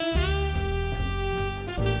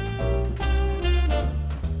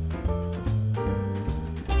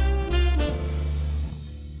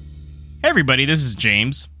everybody, this is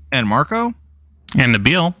James. And Marco. And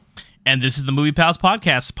Nabil. And this is the Movie Pals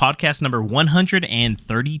Podcast, podcast number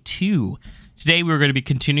 132. Today we're going to be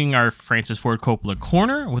continuing our Francis Ford Coppola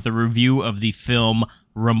Corner with a review of the film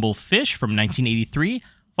Rumblefish from 1983,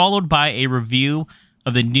 followed by a review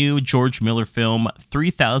of the new George Miller film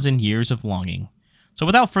 3,000 Years of Longing. So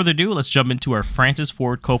without further ado, let's jump into our Francis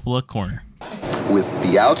Ford Coppola Corner. With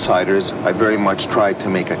The Outsiders, I very much tried to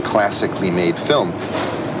make a classically made film,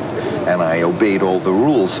 and I obeyed all the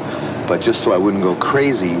rules. But just so I wouldn't go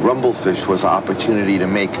crazy, Rumblefish was an opportunity to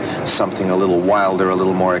make something a little wilder, a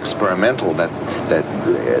little more experimental, that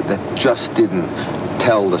just didn't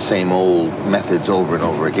tell the same old methods over and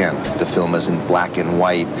over again. The film is in black and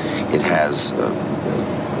white. It has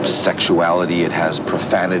sexuality, it has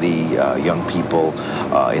profanity, young people.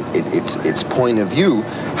 Its point of view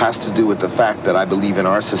has to do with the fact that I believe in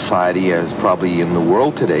our society, as probably in the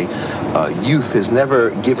world today, youth is never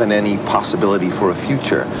given any possibility for a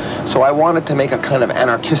future. So I wanted to make a kind of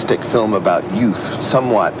anarchistic film about youth,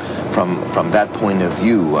 somewhat from that point of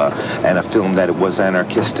view, and a film that was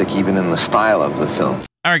anarchistic even in the style of the film.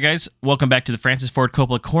 All right, guys, welcome back to the Francis Ford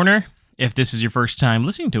Coppola Corner. If this is your first time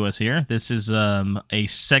listening to us here, this is a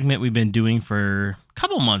segment we've been doing for a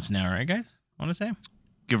couple months now, right, guys? I want to say?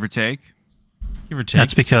 Give or take. Give or take.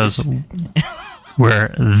 That's because we're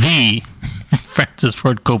the Francis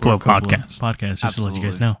Ford Coppola podcast. Just to let you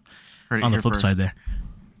guys know. On the flip side there.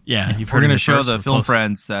 Yeah, we're going to show the film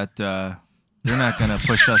friends that they're not going to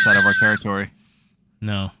push us out of our territory.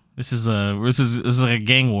 No. This is like a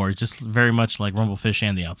gang war, just very much like Rumblefish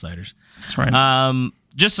and The Outsiders. That's right.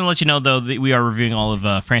 Just to let you know, though, that we are reviewing all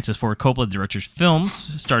of Francis Ford Coppola, the director's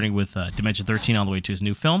films, starting with Dimension 13 all the way to his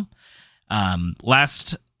new film.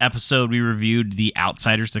 Last episode, we reviewed The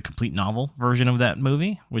Outsiders, the complete novel version of that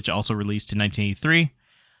movie, which also released in 1983.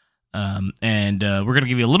 And we're going to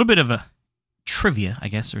give you a little bit of a trivia, I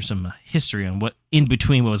guess, or some history on what in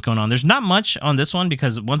between what was going on. There's not much on this one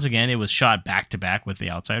because, once again, it was shot back-to-back with The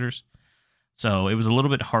Outsiders. So it was a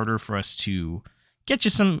little bit harder for us to get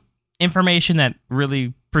you some information that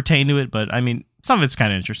really pertained to it, but I mean, some of it's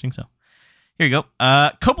kind of interesting, so here you go.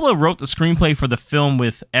 Coppola wrote the screenplay for the film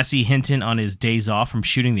with S.E. Hinton on his days off from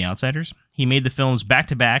shooting The Outsiders. He made the films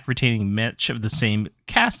back-to-back, retaining much of the same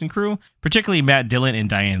cast and crew, particularly Matt Dillon and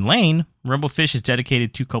Diane Lane. Rumblefish is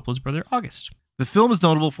dedicated to Coppola's brother, August. The film is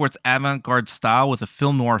notable for its avant-garde style with a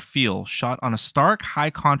film noir feel, shot on a stark,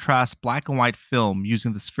 high-contrast black and white film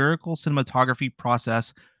using the spherical cinematography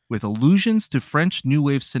process with allusions to French New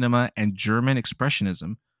Wave cinema and German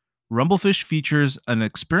Expressionism. Rumblefish features an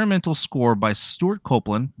experimental score by Stuart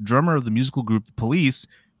Copeland, drummer of the musical group The Police,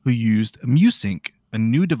 who used MuSync, a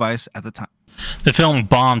new device at the time. The film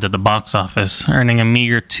bombed at the box office, earning a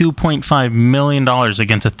meager $2.5 million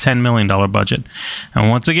against a $10 million budget, and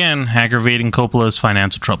once again, aggravating Coppola's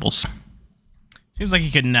financial troubles. Seems like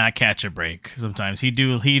he could not catch a break sometimes.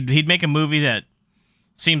 He'd make a movie that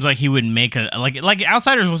seems like he would make a like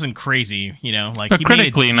Outsiders wasn't crazy, you know, like, but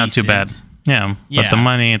critically not too bad. Yeah, but the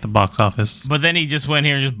money at the box office. But then he just went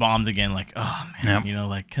here and just bombed again. Like, oh man, you know,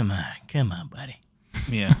 like come on, buddy.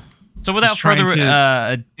 Yeah. So without further,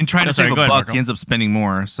 in trying to save a buck, Marco. he ends up spending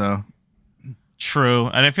more. So true,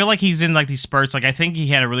 and I feel like he's in like these spurts. Like I think he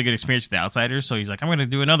had a really good experience with The Outsiders, so he's like, I'm going to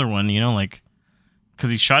do another one. You know, like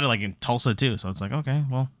because he shot it like in Tulsa too. So it's like, okay,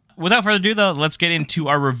 well. Without further ado, though, let's get into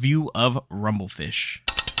our review of Rumblefish.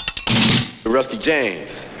 Rusty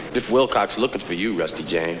James. Biff Wilcox looking for you, Rusty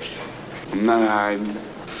James. I'm not hiding.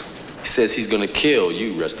 He says he's gonna kill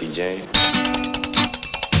you, Rusty James.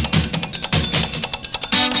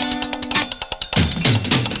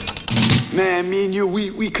 Man, me and you,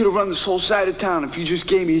 we could have run this whole side of town if you just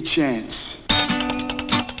gave me a chance.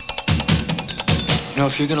 You know,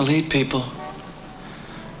 if you're gonna lead people,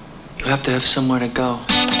 you have to have somewhere to go.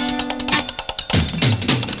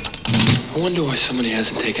 I wonder why somebody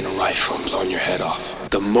hasn't taken a rifle and blown your head off.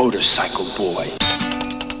 The motorcycle boy.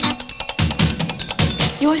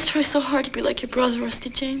 You always try so hard to be like your brother, Rusty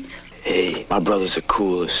James. Hey, my brother's the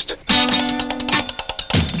coolest.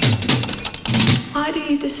 Why do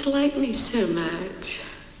you dislike me so much?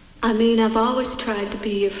 I mean, I've always tried to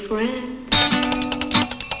be your friend.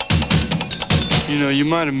 You know, you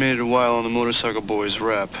might have made it a while on the Motorcycle Boys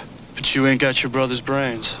rep, but you ain't got your brother's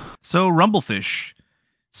brains. So Rumblefish,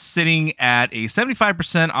 sitting at a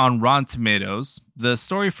 75% on Rotten Tomatoes. The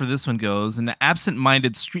story for this one goes, an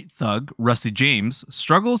absent-minded street thug, Rusty James,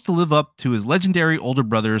 struggles to live up to his legendary older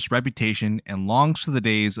brother's reputation and longs for the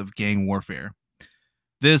days of gang warfare.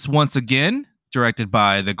 This, once again, directed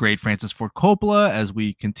by the great Francis Ford Coppola, as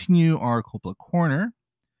we continue our Coppola Corner.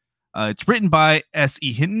 It's written by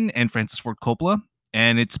S.E. Hinton and Francis Ford Coppola.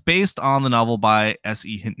 and it's based on the novel by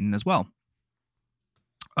S.E. Hinton as well.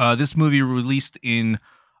 This movie released in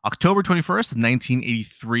October 21st,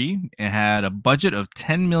 1983. It had a budget of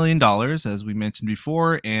 $10 million, as we mentioned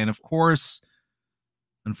before, and of course,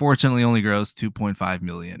 unfortunately, only grossed $2.5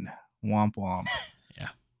 million. Womp womp. Yeah.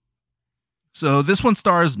 So this one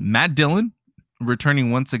stars Matt Dillon, returning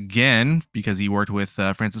once again because he worked with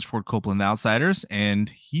Francis Ford Coppola in The Outsiders, and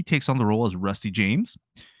he takes on the role as Rusty James.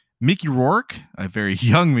 Mickey Rourke, a very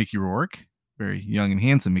young Mickey Rourke, very young and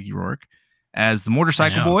handsome Mickey Rourke, as the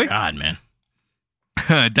motorcycle boy. God, man.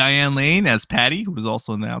 Diane Lane as Patty, who was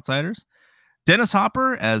also in The Outsiders. Dennis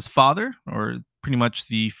Hopper as father, or pretty much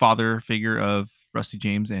the father figure of Rusty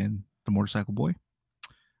James and the motorcycle boy.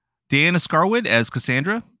 Diana Scarwood as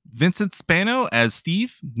Cassandra. Vincent Spano as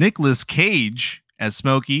Steve. Nicolas Cage as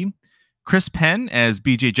Smokey. Chris Penn as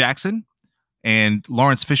BJ Jackson. And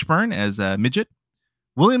Lawrence Fishburne as Midget.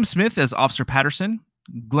 William Smith as Officer Patterson.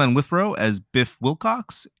 Glenn Withrow as Biff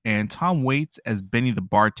Wilcox. And Tom Waits as Benny the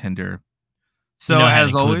bartender. So,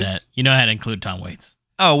 as always, you know how to include Tom Waits.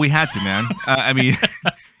 Oh, we had to, man. I mean,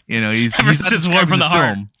 he's just one from the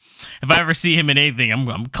heart. film. If I ever see him in anything,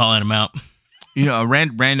 I'm calling him out. A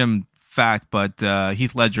random fact, but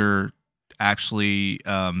Heath Ledger actually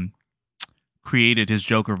created his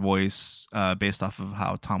Joker voice based off of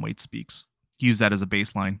how Tom Waits speaks. He used that as a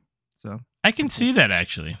baseline. So I can see that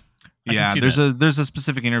actually. There's a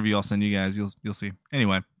specific interview I'll send you guys. You'll see.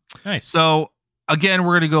 Anyway, nice. So again,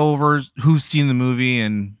 we're gonna go over who's seen the movie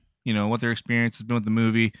and what their experience has been with the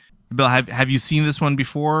movie. Bill, have you seen this one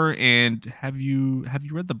before, and have you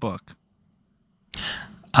read the book?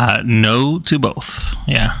 No to both.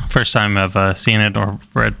 Yeah, first time I've seen it or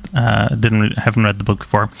read. Haven't read the book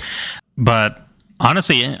before, but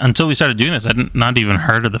honestly, until we started doing this, I'd not even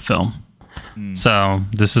heard of the film. So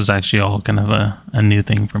this is actually all kind of a new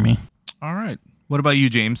thing for me. All right. What about you,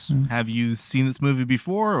 James? Have you seen this movie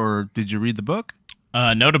before, or did you read the book?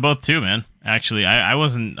 No to both too, man. Actually, I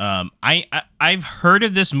wasn't. I've heard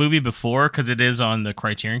of this movie before because it is on the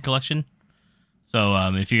Criterion Collection. So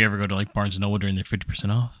if you ever go to like Barnes & Noble during their 50%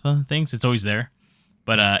 off things, it's always there.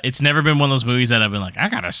 But it's never been one of those movies that I've been like, I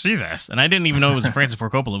gotta see this, and I didn't even know it was a Francis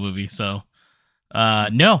Ford Coppola movie. So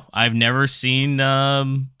no, I've never seen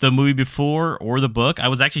the movie before or the book. I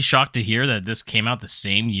was actually shocked to hear that this came out the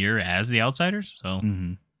same year as The Outsiders. So,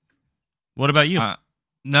 What about you?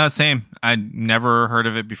 No, same. I'd never heard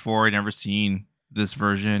of it before. I'd never seen this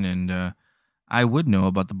version, and I would know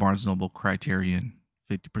about the Barnes & Noble Criterion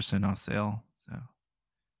 50% off sale. So, a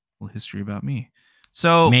little history about me.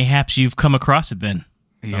 So mayhaps you've come across it then.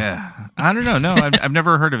 Yeah, I don't know. No, I've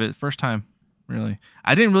never heard of it. First time, really.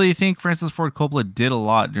 I didn't really think Francis Ford Coppola did a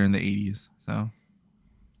lot during the 80s. So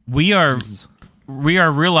we are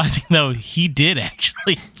realizing though he did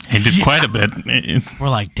actually. He did quite a bit. We're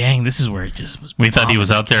like, dang, this is where it just was. We thought he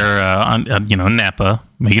was out there on Napa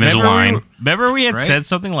making his wine. Remember we had said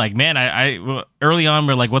something like, man, I early on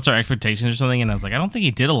we're like, what's our expectations or something, and I was like, I don't think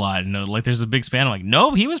he did a lot. And like, there's a big span. I'm like,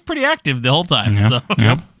 no, he was pretty active the whole time. Yep. So.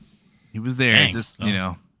 Yep. He was there,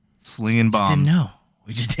 slinging bombs.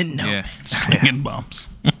 We just didn't know. Yeah. Slinging bombs.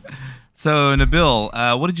 So,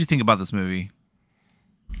 Nabil, what did you think about this movie?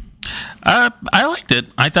 I liked it.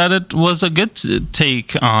 I thought it was a good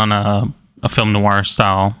take on a film noir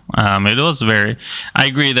style. It was I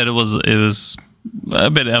agree that it was a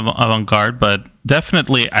bit avant-garde, but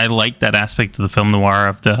definitely I like that aspect of the film noir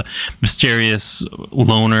of the mysterious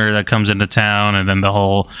loner that comes into town, and then the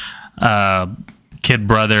whole kid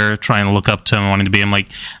brother trying to look up to him, wanting to be him. Like,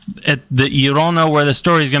 you don't know where the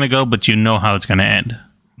story's going to go, but you know how it's going to end.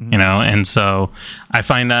 Mm-hmm. And so I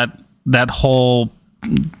find that whole,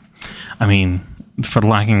 I mean, for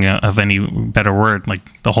lacking of any better word,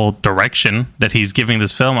 like the whole direction that he's giving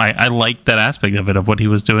this film, I like that aspect of it, of what he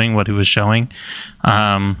was doing, what he was showing.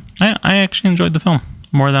 I actually enjoyed the film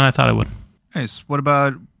more than I thought I would. Nice. What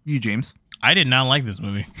about you, James? I did not like this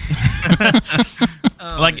movie.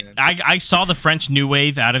 I saw the French New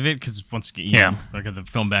Wave out of it because once again, like the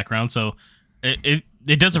film background, so it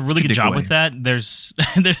does a really good job with that. There's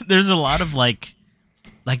a lot of like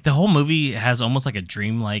the whole movie has almost like a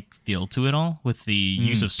dreamlike feel to it all with the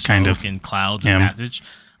use of smoke and clouds and passage.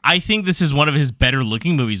 I think this is one of his better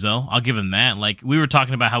looking movies, though. I'll give him that. Like, we were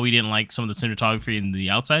talking about how we didn't like some of the cinematography in The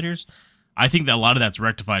Outsiders. I think that a lot of that's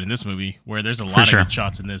rectified in this movie, where there's a lot of good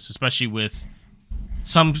shots in this, especially with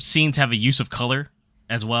some scenes have a use of color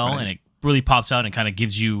as well, and it really pops out and kind of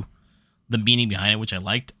gives you the meaning behind it, which I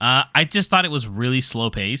liked. I just thought it was really slow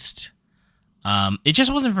paced. It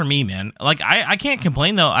just wasn't for me, man. Like, I can't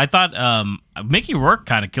complain though. I thought Mickey Rourke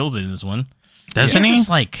kind of kills it in this one. Doesn't he? Just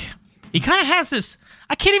like, He kind of has this.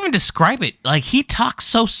 I can't even describe it. Like, he talks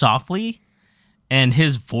so softly, and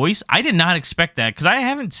his voice. I did not expect that because I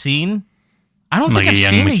haven't seen. I don't think I've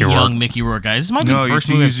seen a young Mickey Rourke, guys. This might be the first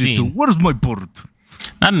movie I've seen. What is my birth?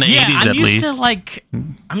 Not in the 80s, at least.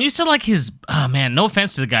 I'm used to like his. Oh man, no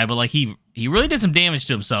offense to the guy, but like he really did some damage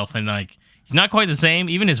to himself, and like he's not quite the same.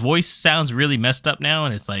 Even his voice sounds really messed up now,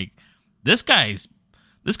 and it's like this guy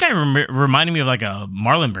reminded me of like a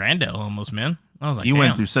Marlon Brando almost, man. I was like, he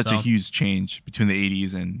went through such a huge change between the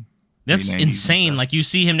 80s and that's insane. Like you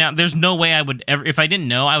see him now. There's no way I would ever, if I didn't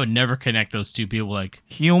know, I would never connect those two people. Like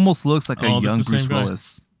he almost looks like a young Bruce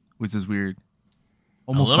Willis, which is weird.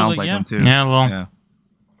 Almost sounds like him too. Yeah, well, yeah.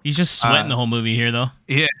 He's just sweating the whole movie here, though.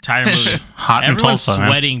 Yeah, entire movie. Hot. Everyone's Tulsa,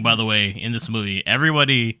 sweating, man. by the way, in this movie.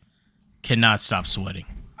 Everybody cannot stop sweating.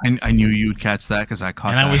 I knew you'd catch that because I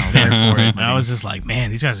caught. And that. I was there for it. And I was just like, man,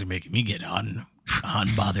 these guys are making me get hot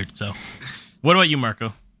and bothered. So, what about you,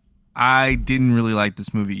 Marco? I didn't really like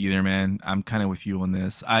this movie either, man. I'm kind of with you on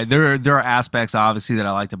this. There are aspects obviously that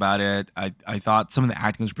I liked about it. I thought some of the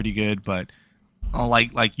acting was pretty good, but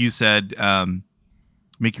like you said,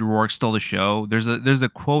 Mickey Rourke stole the show. There's a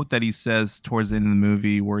quote that he says towards the end of the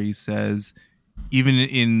movie where he says, even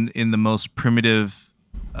in the most primitive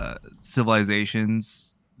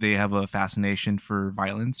civilizations, they have a fascination for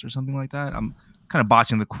violence or something like that. I'm kind of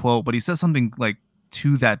botching the quote, but he says something like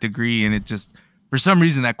to that degree, and it just. For some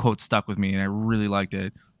reason, that quote stuck with me, and I really liked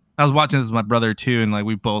it. I was watching this with my brother too, and like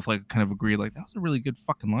we both like kind of agreed, like that was a really good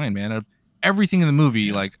fucking line, man. Of everything in the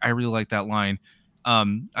movie, like I really like that line.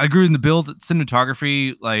 I agree with the build,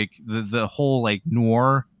 cinematography, like the whole like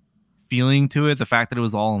noir feeling to it. The fact that it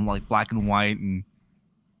was all in like black and white, and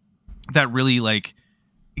that really like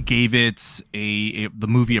gave it the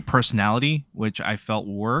movie a personality, which I felt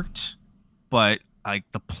worked. But like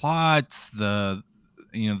the plots, the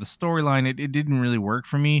storyline, it didn't really work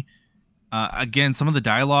for me. Again, some of the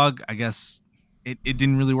dialogue, I guess it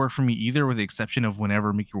didn't really work for me either, with the exception of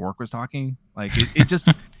whenever Mickey Rourke was talking. Like it just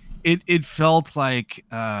it felt like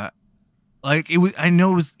it was. I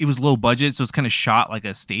know it was low budget, so it's kind of shot like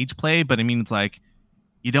a stage play. But I mean, it's like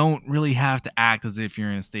you don't really have to act as if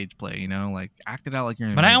you're in a stage play. You know, like act it out like you're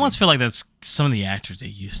in. But I almost feel like that's some of the actors they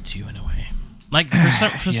used to in a way. Like,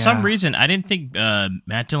 for some reason, I didn't think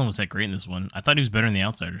Matt Dillon was that great in this one. I thought he was better in The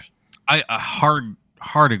Outsiders. I hard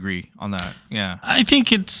agree on that. Yeah. I think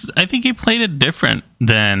he played it different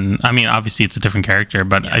than, I mean, obviously it's a different character,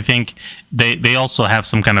 but I think they also have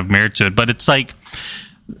some kind of merit to it. But it's like,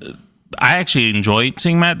 I actually enjoyed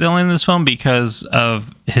seeing Matt Dillon in this film because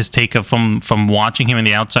of his take of from watching him in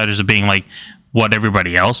The Outsiders of being like, what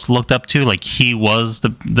everybody else looked up to. Like he was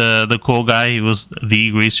the cool guy. He was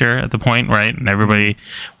the greaser at the point, right? And everybody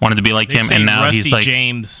wanted to be like him. And now Rusty he's like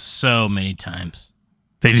James so many times.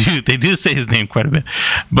 They do say his name quite a bit.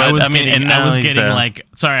 But I was getting like,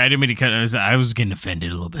 sorry, I didn't mean to cut. I was getting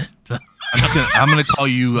offended a little bit. So. I'm gonna call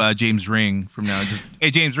you James Ring from now.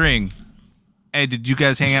 Hey, James Ring. Hey, did you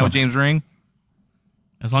guys hang out with James Ring?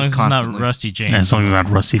 As long as it's not Rusty James. As long as it's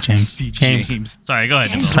not Rusty James. James. Sorry, go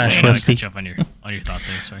ahead. Slash Rusty. Cut you off on your thought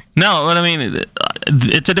there. Sorry. No, but I mean,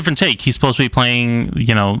 it's a different take. He's supposed to be playing,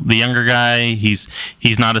 the younger guy. He's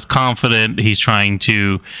not as confident. He's trying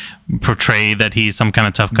to portray that he's some kind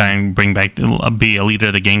of tough guy and be a leader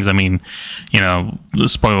of the gangs. I mean,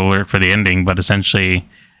 spoiler alert for the ending, but essentially,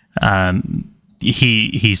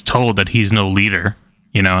 he's told that he's no leader.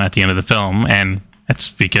 At the end of the film, and it's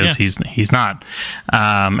because he's not,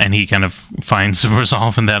 and he kind of finds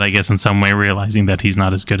resolve in that, I guess, in some way, realizing that he's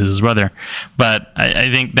not as good as his brother. But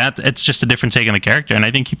I think that it's just a different take on the character, and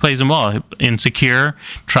I think he plays him well. Insecure,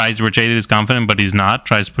 tries to portray that he's confident, but he's not.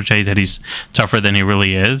 Tries to portray that he's tougher than he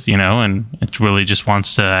really is, and it really just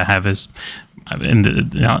wants to have his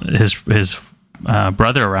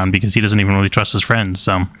brother around because he doesn't even really trust his friends.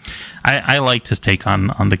 So I liked his take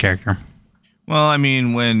on the character. Well, I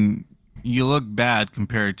mean, when you look bad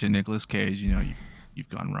compared to Nicolas Cage, you've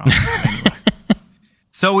gone wrong. Anyway.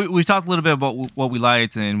 So we talked a little bit about what we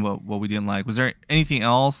liked and what we didn't like. Was there anything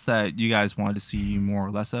else that you guys wanted to see more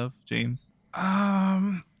or less of, James?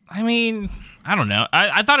 I mean, I don't know.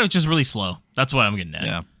 I thought it was just really slow. That's what I'm getting at.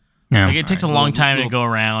 Yeah. Like it takes a long time to go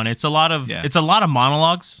around. It's a lot of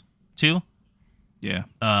monologues too. Yeah.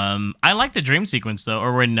 I like the dream sequence though,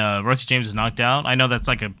 or when Rusty James is knocked out. I know that's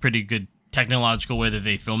like a pretty good technological way that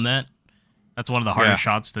they filmed that. That's one of the harder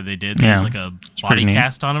shots that they did. There's like a body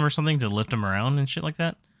cast on him or something to lift him around and shit like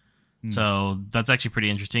that. So that's actually pretty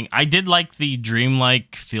interesting. I did like the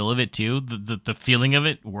dreamlike feel of it too. The feeling of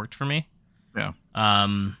it worked for me. Yeah.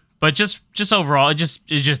 But just overall, it just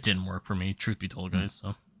didn't work for me. Truth be told, guys.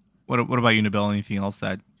 So what about you, Nabil? Anything else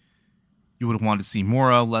that you would have wanted to see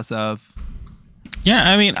more of, less of?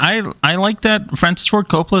 Yeah, I mean, I like that Francis Ford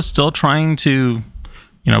Coppola is still trying to,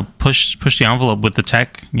 push the envelope with the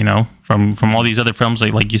tech, from all these other films.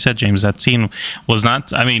 Like you said, James, that scene was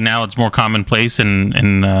not. I mean, now it's more commonplace in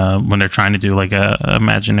when they're trying to do like a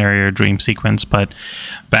imaginary or dream sequence. But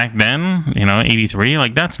back then, 83,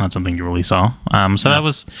 like that's not something you really saw. So that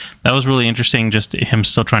was really interesting. Just him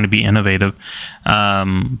still trying to be innovative.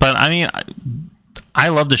 But I mean, I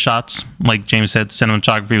love the shots. Like James said,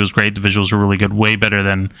 cinematography was great. The visuals were really good, way better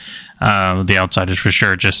than The Outsiders for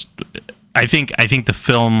sure. Just I think the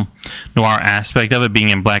film noir aspect of it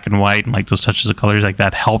being in black and white and like those touches of colors like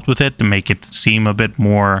that helped with it to make it seem a bit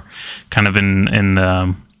more kind of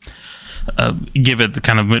give it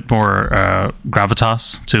kind of a bit more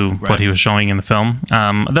gravitas to what he was showing in the film.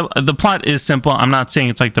 The plot is simple. I'm not saying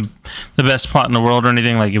it's like the best plot in the world or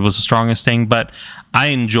anything, like it was the strongest thing, but I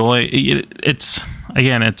enjoy it. It's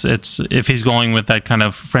if he's going with that kind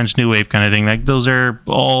of French New Wave kind of thing, like those are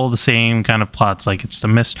all the same kind of plots. Like it's the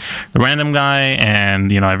random guy, and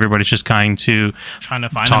everybody's just trying to find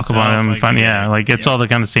talk about him. It's all the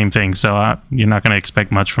kind of same thing. So you're not going to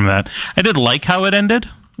expect much from that. I did like how it ended.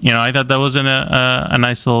 I thought that was a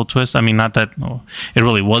nice little twist. I mean, not that it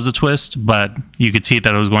really was a twist, but you could see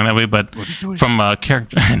that it was going that way. But from a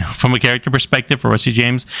character perspective for Rusty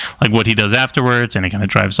James, like what he does afterwards, and he kind of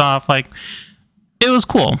drives off, like it was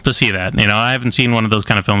cool to see that. I haven't seen one of those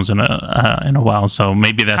kind of films in a while, so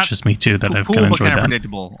maybe that's just me too that I've kind of enjoyed that.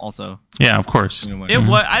 Predictable, also. Yeah, of course.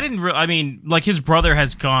 I didn't. I mean, like his brother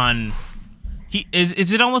has gone.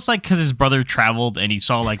 Is it almost like because his brother traveled and he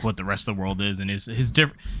saw like what the rest of the world is, and his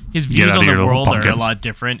views on the world are a lot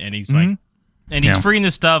different, and he's like, and he's freeing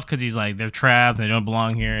this stuff because he's like they're trapped, they don't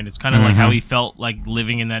belong here, and it's kind of like how he felt like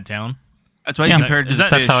living in that town. That's why he compared to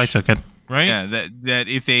that's how I took it. Right? Yeah, that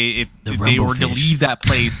if they were to leave that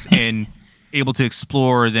place and able to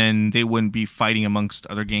explore, then they wouldn't be fighting amongst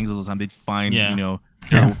other gangs all the time. They'd find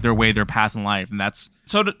their way, their path in life, and that's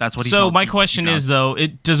what he. So my question is though,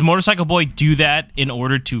 does Motorcycle Boy do that in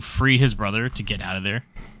order to free his brother to get out of there?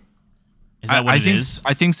 Is that what it is?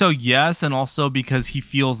 I think so. Yes, and also because he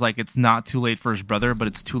feels like it's not too late for his brother, but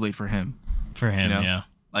it's too late for him. Yeah.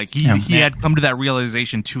 Like he had come to that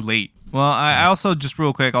realization too late. Well, I also just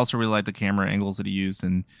real quick also really like the camera angles that he used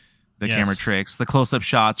and the camera tricks. The close-up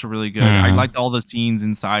shots were really good. I liked all the scenes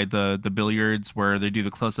inside the billiards where they do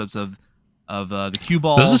the close-ups of the cue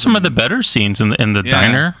balls. Those are some of the better scenes in the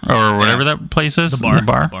diner or whatever that place is. The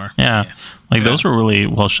bar. Yeah. Those were really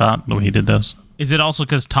well shot the way he did those. Is it also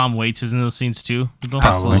because Tom Waits is in those scenes too?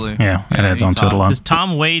 Absolutely. Yeah, it adds on to it a lot.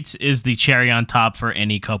 Tom Waits is the cherry on top for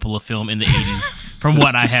any Coppola film in the 80s, from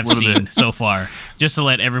what I have seen so far. Just to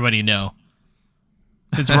let everybody know.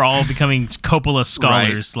 Since we're all becoming Coppola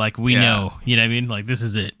scholars, like we know, you know what I mean? Like this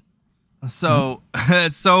is it. So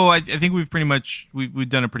I think we've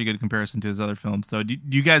done a pretty good comparison to his other films. So do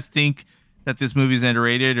you guys think that this movie is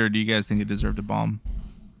underrated, or do you guys think it deserved a bomb?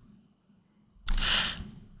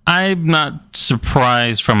 I'm not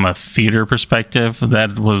surprised from a theater perspective that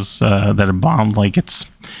it bombed. Like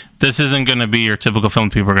this isn't going to be your typical film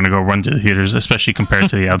people are going to go run to the theaters, especially compared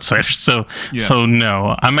to The Outsiders. So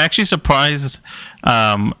no, I'm actually surprised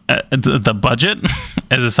the budget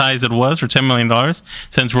as the size it was for $10 million,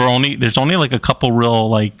 since there's only like a couple real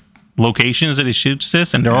like locations that he shoots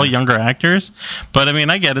this, and they're all younger actors. But I mean,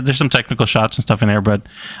 I get it. There's some technical shots and stuff in there, but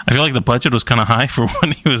I feel like the budget was kind of high for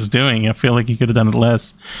what he was doing. I feel like he could have done it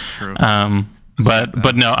less. True.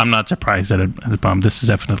 But no, I'm not surprised that it bombed. This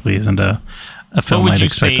definitely isn't a film I'd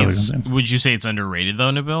expect. Would you say it's underrated though,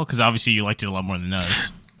 Nabil? Because obviously you liked it a lot more than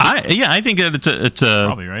us. I think that it's a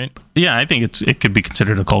probably right. Yeah, I think it could be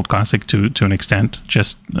considered a cult classic to an extent.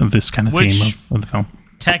 Just this kind of theme of the film.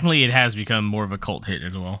 Technically, it has become more of a cult hit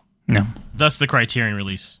as well. Yeah. Thus the Criterion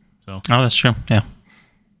release. So. Oh, that's true. Yeah.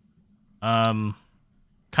 Kind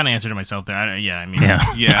of answered it myself there. I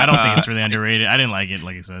don't think it's really underrated. I didn't like it,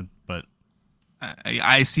 like I said, but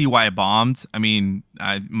I see why it bombed. I mean,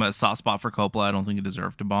 I'm a soft spot for Coppola. I don't think it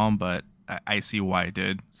deserved to bomb, but I see why it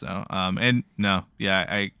did. So, and no,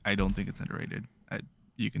 I don't think it's underrated.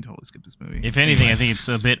 You can totally skip this movie. If anything, I think it's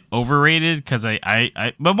a bit overrated because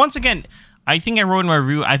but once again, I think I wrote in my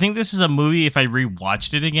review, I think this is a movie, if I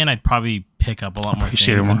rewatched it again, I'd probably pick up a lot more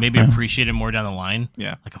things and maybe appreciate it more down the line.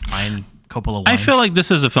 Yeah. Like a fine Coppola wine. I feel like this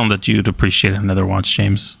is a film that you'd appreciate another watch,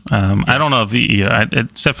 James. I don't know if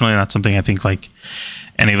it's definitely not something I think like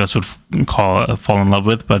any of us would fall in love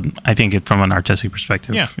with, but I think from an artistic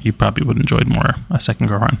perspective, you probably would enjoy it more a second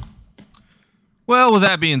go around. Well, with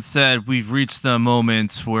that being said, we've reached the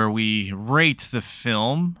moment where we rate the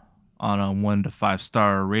film on a 1 to 5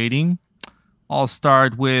 star rating. I'll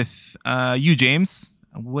start with you, James.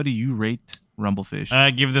 What do you rate Rumblefish?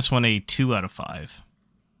 I give this one a 2 out of 5.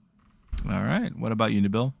 All right. What about you,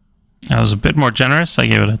 Nabil? I was a bit more generous. I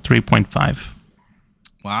gave it a 3.5.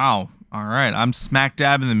 Wow. All right. I'm smack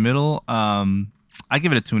dab in the middle. I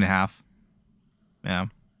give it a 2.5. Yeah.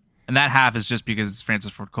 And that half is just because it's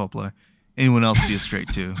Francis Ford Coppola. Anyone else would be a straight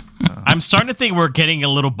 2. So. I'm starting to think we're getting a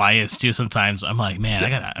little biased too sometimes. I'm like,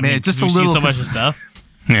 man, I mean, just a we've little seen so much of stuff.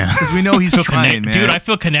 Yeah, because we know he's trying, man. Dude, I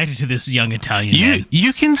feel connected to this young Italian man.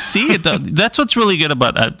 You can see it, though. That's what's really good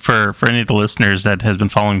about for any of the listeners that has been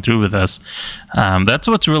following through with us. That's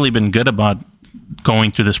what's really been good about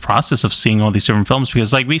going through this process of seeing all these different films,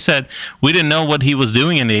 because like we said, we didn't know what he was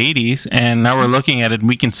doing in the 80s, and now we're looking at it and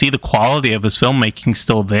we can see the quality of his filmmaking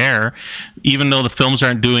still there. Even though the films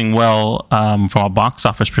aren't doing well from a box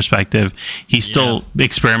office perspective, he's still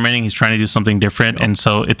experimenting. He's trying to do something different. And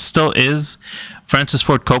so it still is Francis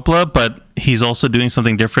Ford Coppola, but he's also doing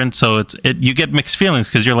something different. So you get mixed feelings,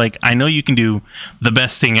 because you're like, I know you can do the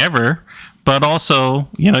best thing ever, but also,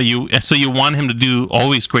 you want him to do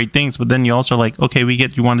always great things, but then you also like, okay, we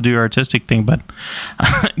get you want to do your artistic thing, but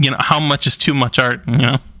how much is too much art,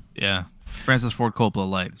 Yeah. Francis Ford Coppola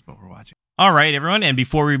light is what we're watching. All right, everyone, and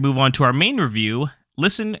before we move on to our main review,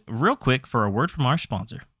 listen real quick for a word from our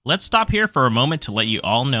sponsor. Let's stop here for a moment to let you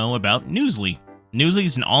all know about Newsly. Newsly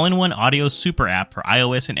is an all-in-one audio super app for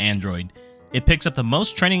iOS and Android. It picks up the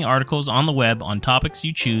most trending articles on the web on topics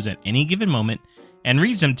you choose at any given moment and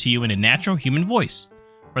reads them to you in a natural human voice.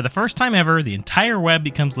 For the first time ever, the entire web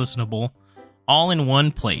becomes listenable, all in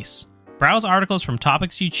one place. Browse articles from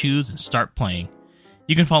topics you choose and start playing.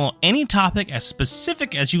 You can follow any topic as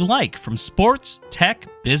specific as you like, from sports, tech,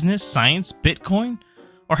 business, science, Bitcoin,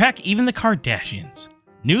 or heck, even the Kardashians.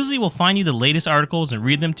 Newsly will find you the latest articles and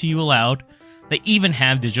read them to you aloud. They even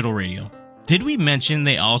have digital radio. Did we mention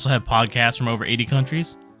they also have podcasts from over 80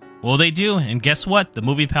 countries? Well, they do, and guess what? The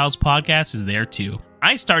Movie Pals podcast is there too.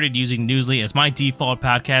 I started using Newsly as my default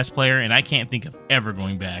podcast player, and I can't think of ever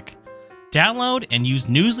going back. Download and use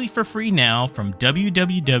Newsly for free now from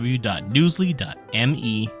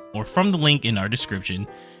www.newsly.me or from the link in our description,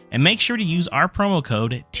 and make sure to use our promo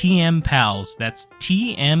code TMPALS, that's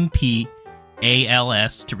TMPALS,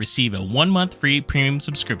 to receive a 1-month free premium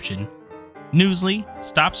subscription. Newsly,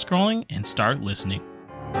 stop scrolling and start listening.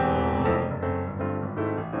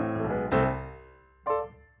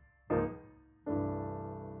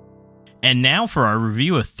 And now for our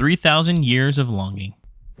review of 3,000 Years of Longing.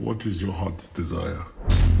 What is your heart's desire?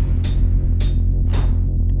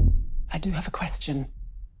 I do have a question.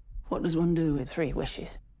 What does one do with 3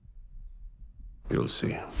 wishes? You'll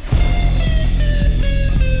see.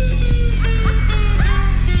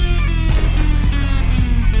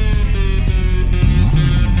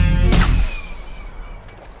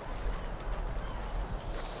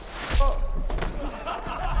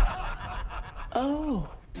 Oh.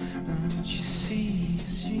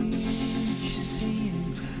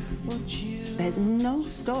 There's no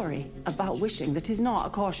story about wishing that is not a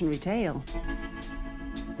cautionary tale.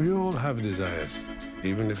 We all have desires,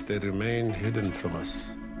 even if they remain hidden from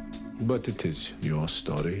us. But it is your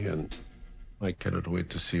story, and I cannot wait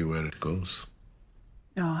to see where it goes.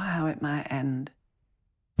 Oh, how it might end.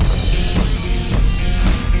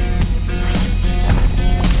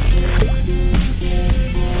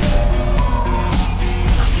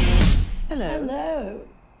 Hello. Hello.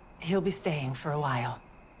 He'll be staying for a while.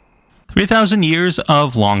 3,000 Years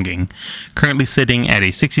of Longing, currently sitting at a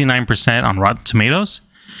 69% on Rotten Tomatoes.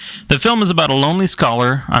 The film is about a lonely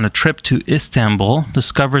scholar on a trip to Istanbul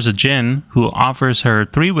discovers a jinn who offers her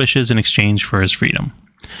 3 wishes in exchange for his freedom.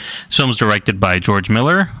 This film is directed by George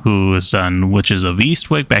Miller, who has done Witches of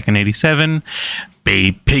Eastwick back in 1987,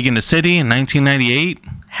 Pig in the City in 1998,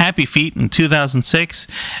 Happy Feet in 2006,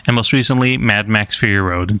 and most recently Mad Max Fury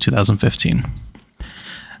Road in 2015.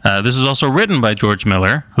 This is also written by George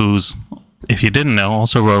Miller, who's, if you didn't know,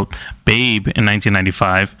 also wrote Babe in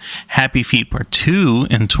 1995, Happy Feet Part 2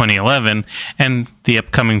 in 2011, and the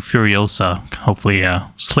upcoming Furiosa, hopefully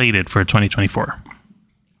slated for 2024.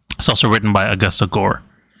 It's also written by Augusta Gore.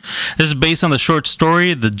 This is based on the short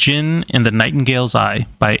story The Djinn in the Nightingale's Eye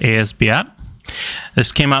by A.S. Biat.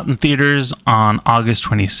 This came out in theaters on August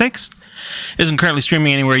 26th. Isn't currently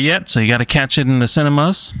streaming anywhere yet, so you got to catch it in the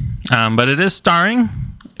cinemas. But it is starring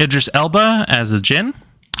Idris Elba as the Jinn,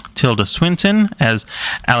 Tilda Swinton as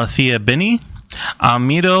Alethea Binney,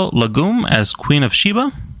 Amido Lagum as Queen of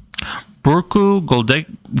Sheba, Burku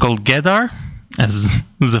Golgedar as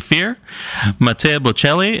Zafir, Matteo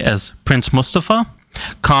Bocelli as Prince Mustafa,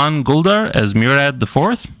 Khan Guldar as Murad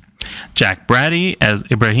IV, Jack Brady as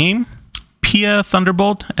Ibrahim, Pia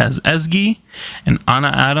Thunderbolt as Esgy, and Anna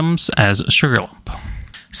Adams as Sugarlump.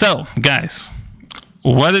 So, guys,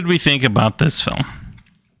 what did we think about this film?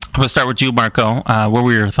 We'll start with you, Marco. What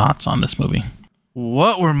were your thoughts on this movie?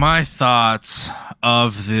 What were my thoughts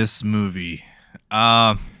of this movie?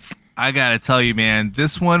 I gotta tell you, man,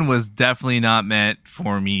 this one was definitely not meant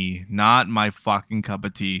for me. Not my fucking cup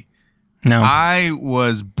of tea. No. I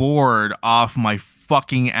was bored off my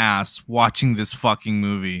fucking ass watching this fucking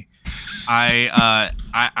movie.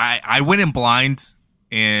 I went in blind,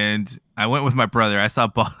 and I went with my brother. I saw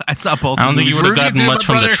both. I don't think you would have gotten much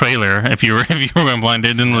from the trailer if you were in blind.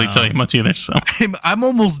 It didn't really tell you much either. So I'm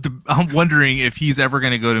wondering if he's ever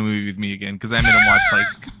going to go to a movie with me again, because I made him watch like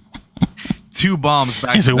 2 bombs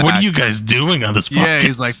back. He's to like, back. "What are you guys doing on this podcast?" Yeah,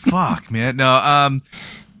 he's like, "Fuck, man, no."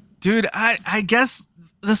 Dude, I guess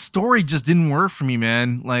the story just didn't work for me,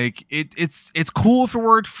 man. Like it's cool if it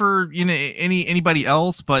worked for anybody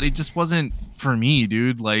else, but it just wasn't for me,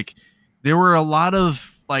 dude. Like there were a lot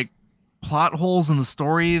of like plot holes in the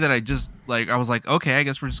story that I was like, okay, I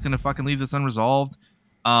guess we're just gonna fucking leave this unresolved.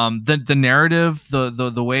 The narrative,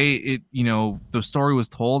 the way it, the story was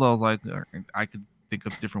told, I was like, I could think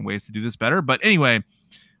of different ways to do this better. But anyway,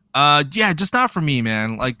 yeah, just not for me,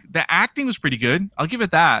 man. Like the acting was pretty good. I'll give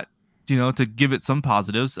it that. To give it some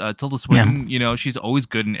positives. Tilda Swinton, she's always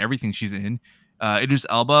good in everything she's in. Idris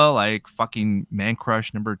Elba, like fucking man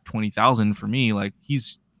crush number 20,000 for me. Like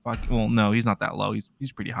he's fucking. Well, no, he's not that low.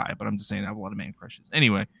 He's pretty high. But I'm just saying I have a lot of man crushes.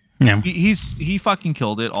 Anyway, yeah, he fucking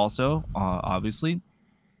killed it. Also, obviously,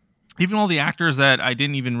 even all the actors that I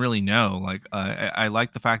didn't even really know. Like I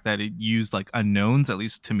like the fact that it used like unknowns, at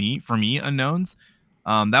least for me, unknowns.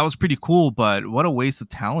 That was pretty cool, but what a waste of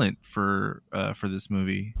talent for this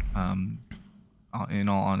movie. In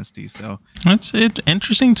all honesty, so it's an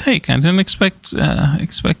interesting take. I didn't expect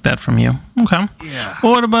that from you. Okay. Yeah.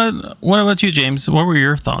 Well, what about you, James? What were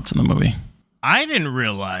your thoughts on the movie? I didn't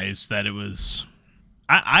realize that it was.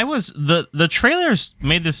 I was the trailers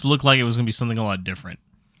made this look like it was going to be something a lot different.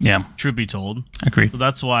 Yeah. Truth be told, agreed. So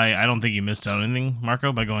that's why I don't think you missed out on anything,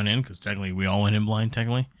 Marco, by going in, because technically we all went in blind,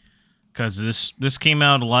 technically. Because this came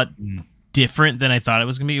out a lot different than I thought it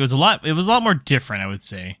was gonna be. It was a lot more different, I would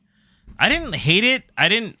say. I didn't hate it. I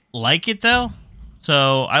didn't like it though.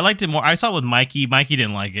 So I liked it more. I saw it with Mikey. Mikey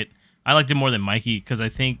didn't like it. I liked it more than Mikey because I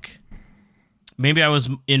think maybe I was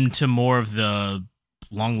into more of the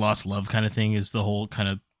long lost love kind of thing. Is the whole kind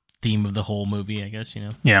of theme of the whole movie, I guess,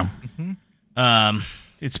 Yeah. Mm-hmm.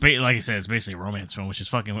 It's like I said, it's basically a romance film, which is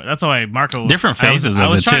fucking. That's why Marco. Different phases. I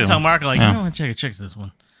was of it trying too. to tell Marco like, yeah. check this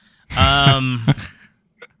one.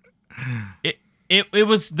 It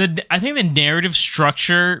was I think the narrative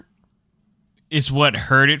structure is what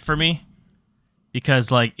hurt it for me, because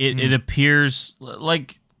like it appears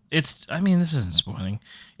like it's. I mean, this isn't spoiling.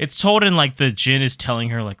 It's told in like the Jinn is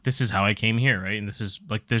telling her like, this is how I came here, right? And this is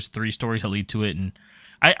like there's 3 stories that lead to it, and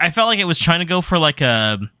I felt like it was trying to go for like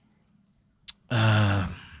a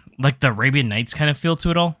like the Arabian Nights kind of feel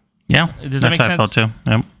to it all. Yeah, does that make sense? I felt too.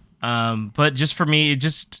 Yep. But just for me, it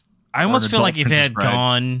just. I almost feel like if it had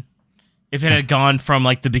gone from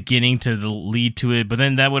like the beginning to the lead to it, but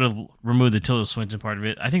then that would have removed the Tilda Swinton part of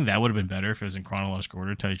it. I think that would have been better if it was in chronological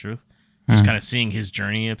order, to tell you the truth. Just kind of seeing his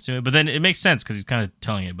journey up to it. But then it makes sense because he's kind of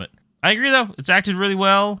telling it. But I agree, though. It's acted really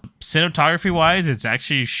well. Cinematography-wise, it's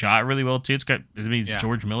actually shot really well, too. It's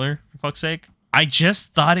George Miller, for fuck's sake. I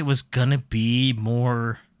just thought it was going to be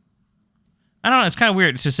more... I don't know. It's kind of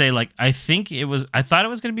weird to say, like, I thought it was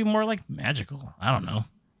going to be more, like, magical. I don't know.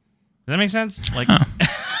 Does that make sense? Like, I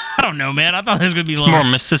don't know, man. I thought there was going to be more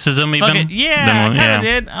mysticism, even. Okay, yeah, I kind of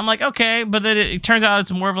did. I'm like, okay, but then it turns out it's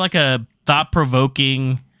more of like a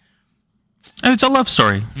thought-provoking. It's a love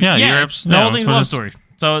story. Yeah, the whole thing's a love story.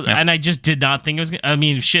 So, and I just did not think it was. I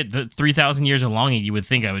mean, shit, the 3,000 years of longing. You would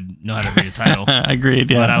think I would know how to read a title.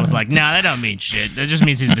 Agreed. Yeah, but I was like, nah, that don't mean shit. That just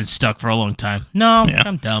means he's been stuck for a long time. No,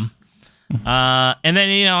 I'm dumb. And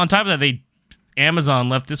then on top of that, Amazon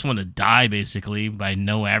left this one to die basically by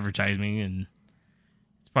no advertising, and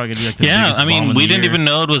it's probably gonna be like the biggest bomb of we the didn't year. even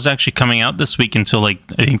know it was actually coming out this week until like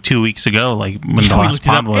I think 2 weeks ago, like when the last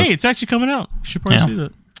pod was. Hey, it's actually coming out. You should probably see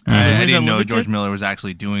that. I didn't know George Miller was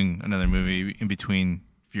actually doing another movie in between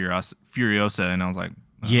Furiosa, and I was like,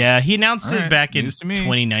 yeah, he announced it back in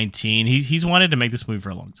 2019. He's wanted to make this movie for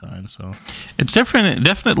a long time, so it's different.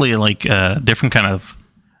 Definitely like different kind of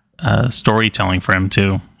storytelling for him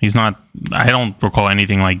too. He's not. I don't recall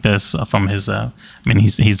anything like this from his. I mean,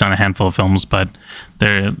 he's done a handful of films, but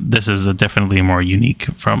this is definitely more unique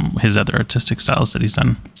from his other artistic styles that he's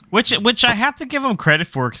done. Which I have to give him credit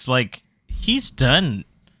for, because like he's done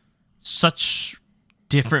such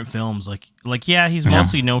different films. Like yeah, he's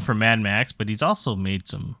mostly known for Mad Max, but he's also made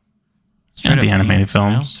some the animated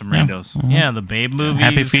films, some randos. Yeah, the Babe movies,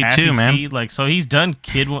 Happy Feet too, man. Like, so he's done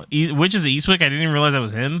Witches of Eastwick. I didn't even realize that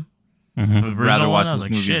was him. I'd rather watch those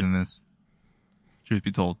movies than this. Truth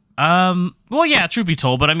be told. Well, yeah, truth be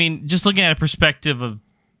told, but I mean, just looking at a perspective of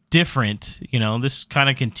different, this kind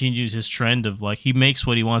of continues his trend of like he makes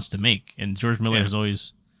what he wants to make, and George Miller is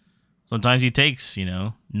always. Sometimes he takes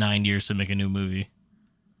 9 years to make a new movie,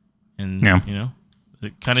 and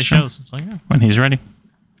it kind of shows. It's like when he's ready.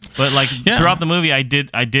 But like throughout the movie, I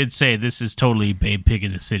did say this is totally Babe Pig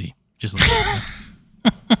in the City, just like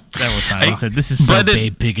several times. I said this is so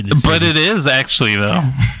Babe Pig in the City, but it is actually though.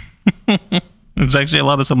 There's actually a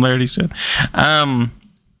lot of similarities to it.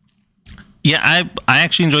 Yeah, I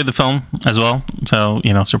actually enjoyed the film as well. So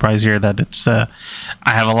surprised here that it's. I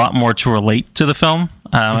have a lot more to relate to the film.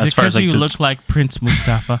 Is it because you look like Prince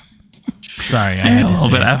Mustafa? Sorry, I had to a little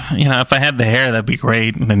say bit. that. If I had the hair, that'd be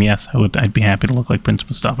great. And then yes, I'd be happy to look like Prince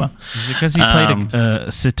Mustafa. Is it because he played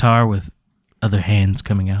a sitar with other hands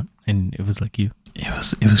coming out, and it was like you? It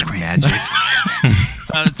was crazy. Magic.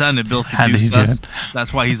 It sounded Bill seduced.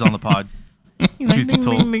 That's why he's on the pod. Truth be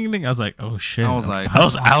told. I was like, oh shit! I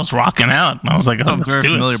was rocking out. I was like, I'm very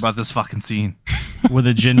familiar about this fucking scene. Where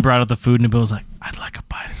the Jinn brought out the food, and Bill was like, I'd like a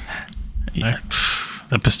bite of that. Yeah.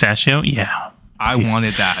 The pistachio, yeah. I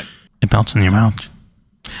wanted that. It melts in your mouth.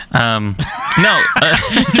 No.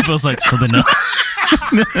 Bill's like, so then no.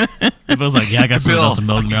 Bill's like, yeah, I got something else to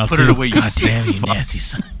melt in your mouth. Put too. it away, you God sick damn, you fuck. nasty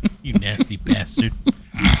son. You nasty bastard.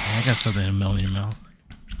 I got something to melt in your mouth.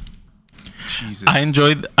 Jesus. I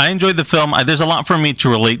enjoyed the film. There's a lot for me to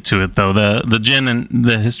relate to it, though. The Jinn and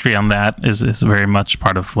the history on that is very much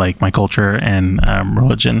part of like my culture and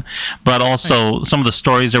religion, but also some of the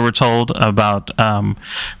stories that were told about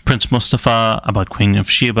Prince Mustafa, about Queen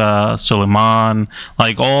of Sheba, Suleiman.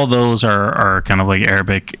 Like all those are kind of like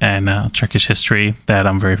Arabic and Turkish history that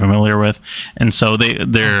I'm very familiar with, and so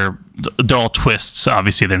they're all twists.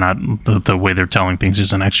 Obviously, they're not the way they're telling things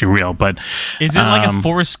isn't actually real. But is it like a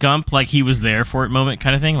Forrest Gump, like he was there for it moment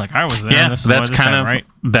kind of thing? Like I was there. Yeah, this that's kind of right.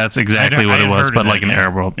 That's exactly what it was, but like an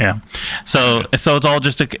Arab world. Yeah. So it's all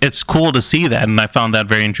just it's cool to see that, and I found that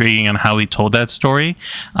very intriguing on how he told that story,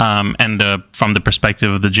 and from the perspective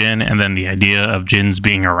of the Jinn, and then the idea of jinns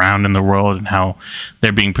being around in the world and how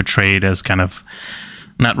they're being portrayed as kind of.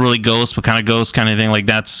 Not really ghosts, but kind of ghosts kind of thing. Like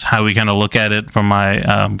that's how we kind of look at it from my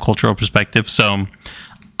cultural perspective. So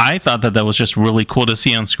I thought that was just really cool to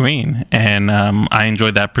see on screen. And I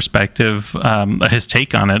enjoyed that perspective, his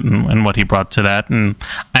take on it and what he brought to that. And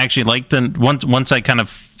I actually liked once I kind of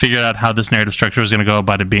figured out how this narrative structure was going to go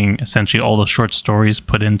about it being essentially all the short stories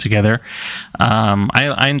put in together.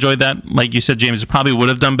 I enjoyed that. Like you said, James, it probably would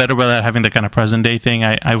have done better without having the kind of present day thing.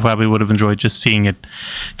 I probably would have enjoyed just seeing it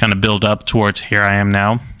kind of build up towards here I am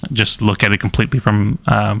now. Just look at it completely from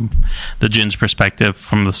the Jinn's perspective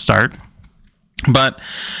from the start. But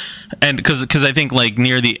and because I think like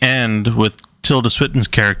near the end with Tilda Swinton's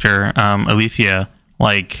character, Alethea,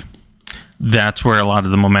 like that's where a lot of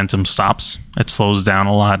the momentum stops. It slows down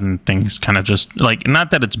a lot, and things kind of just like not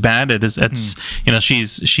that it's bad. It's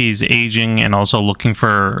she's aging and also looking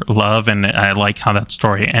for love, and I like how that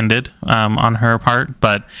story ended on her part.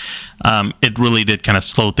 But it really did kind of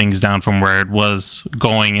slow things down from where it was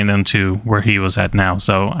going and into where he was at now.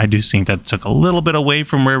 So I do think that took a little bit away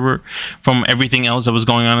from from everything else that was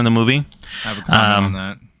going on in the movie. I have a comment on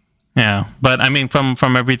that. Yeah, but I mean,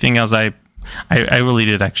 from everything else, I really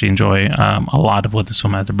did actually enjoy a lot of what this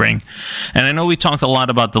film had to bring. And I know we talked a lot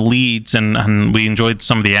about the leads and we enjoyed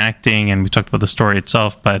some of the acting and we talked about the story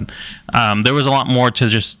itself, but there was a lot more to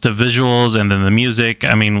just the visuals and then the music.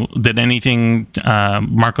 I mean, did anything,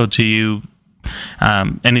 Marco, to you,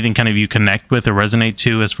 anything kind of you connect with or resonate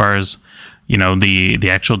to as far as, the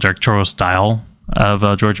actual directorial style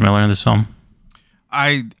of George Miller in this film?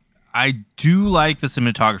 I do like the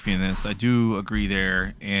cinematography in this. I do agree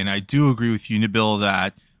there, and I do agree with you, Nabil,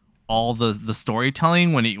 that all the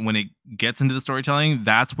storytelling when it gets into the storytelling,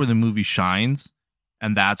 that's where the movie shines,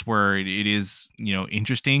 and that's where it is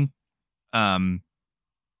interesting. I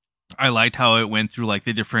liked how it went through like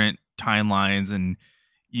the different timelines, and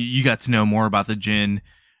you got to know more about the Jinn.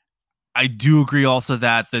 I do agree also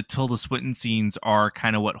that the Tilda Swinton scenes are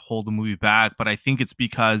kind of what hold the movie back, but I think it's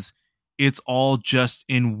because it's all just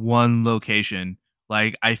in one location.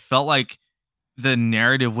 Like I felt like the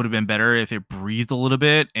narrative would have been better if it breathed a little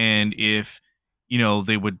bit, and if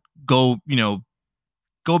they would go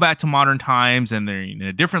back to modern times and they're in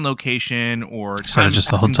a different location, or instead of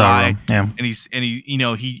just a hotel room. Yeah, and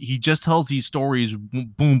he just tells these stories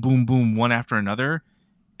boom boom boom one after another,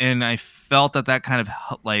 and I felt that kind of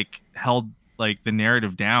like held like the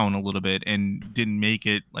narrative down a little bit and didn't make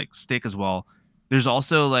it like stick as well. There's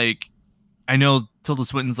also like, I know Tilda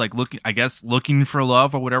Swinton's like looking for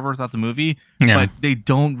love or whatever throughout the movie, but they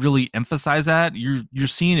don't really emphasize that. You're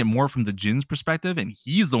seeing it more from the Jin's perspective, and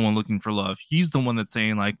he's the one looking for love. He's the one that's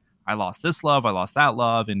saying like, I lost this love, I lost that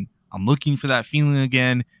love, and I'm looking for that feeling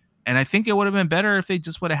again. And I think it would have been better if they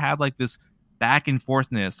just would have had like this back and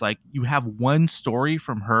forthness. Like you have one story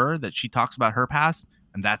from her that she talks about her past,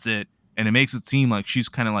 and that's it. And it makes it seem like she's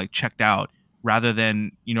kind of like checked out, rather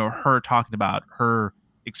than, you know, her talking about her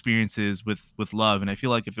experiences with love. And I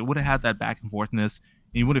feel like if it would have had that back and forthness,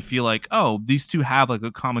 and you would have feel like, oh, these two have like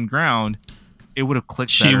a common ground, it would have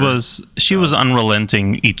clicked better. She was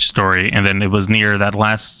unrelenting each story, and then it was near that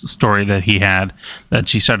last story that he had that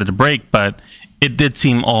she started to break, but it did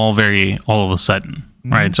seem all of a sudden.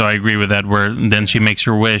 Right, so I agree with that. Where then she makes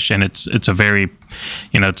her wish, and it's a very,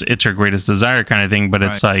 you know, it's her greatest desire kind of thing. But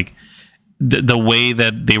it's like the way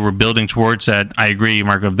that they were building towards that. I agree,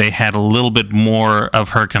 Marco. They had a little bit more of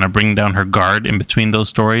her kind of bringing down her guard in between those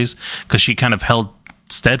stories, because she kind of held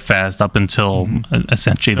steadfast up until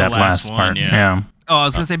essentially that last part. Yeah. Oh, I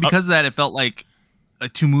was gonna say, because of that, it felt like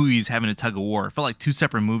two movies having a tug of war. It felt like two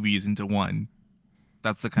separate movies into one.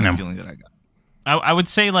 That's the kind of feeling that I got. I would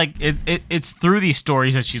say like it's through these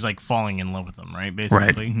stories that she's like falling in love with them, right?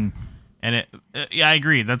 Basically, right. And yeah, I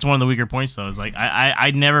agree. That's one of the weaker points, though. Is like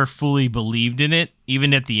I never fully believed in it,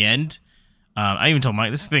 even at the end. I even told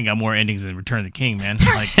Mike, this thing got more endings than Return of the King, man.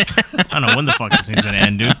 Like I don't know when the fuck this thing's gonna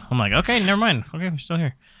end, dude. I'm like, okay, never mind. Okay, we're still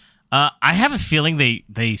here. I have a feeling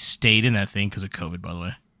they stayed in that thing because of COVID. By the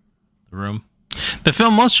way, The Room. The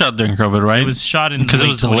film was shot during COVID, right? It was shot in because it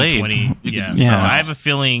was delayed. Yeah. So I have a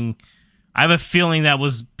feeling that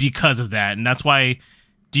was because of that, and that's why.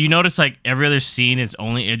 Do you notice like every other scene is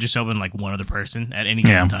it just open like one other person at any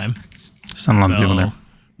given time? There's not a lot of people there.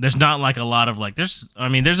 There's not like a lot of like there's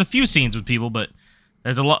a few scenes with people, but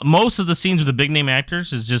there's a lot. Most of the scenes with the big name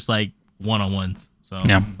actors is just like one-on-ones. So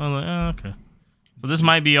yeah, I'm like, oh, okay. So this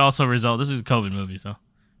might be also a result. This is a COVID movie, so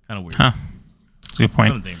kind of weird. Huh. That's a good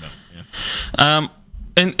point. Something about it, yeah.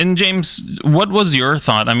 And James, what was your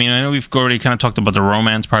thought? I mean, I know we've already kind of talked about the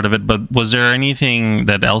romance part of it, but was there anything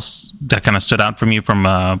else that kind of stood out from you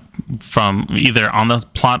from either on the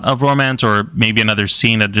plot of romance or maybe another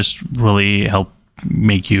scene that just really helped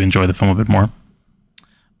make you enjoy the film a bit more?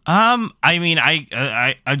 I mean,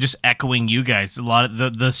 I'm just echoing you guys. A lot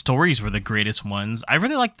of the stories were the greatest ones. I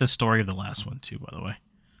really liked the story of the last one too, by the way,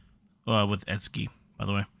 with Etsuki, by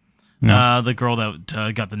the way. No. The girl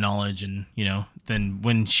that got the knowledge, and you know, then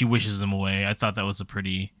when she wishes them away, I thought that was a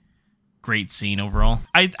pretty great scene overall.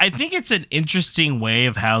 I think it's an interesting way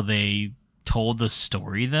of how they told the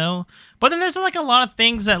story, though. But then there's like a lot of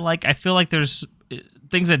things that like I feel like there's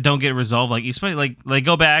things that don't get resolved. Like especially like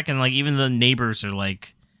go back and like even the neighbors are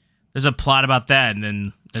like, there's a plot about that, and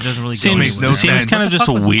then that doesn't really go anywhere. Seems kind of just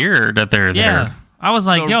weird that they're there. I was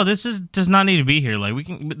like, yo, this does not need to be here. Like, we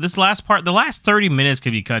can, this last part, the last 30 minutes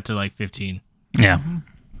could be cut to like 15. Yeah.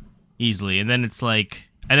 Easily. And then it's like,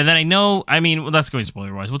 and then I know, I mean, well, that's going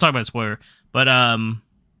spoiler wise. We'll talk about spoiler. But I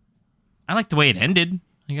like the way it ended,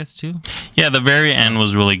 I guess, too. Yeah, the very end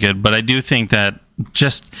was really good. But I do think that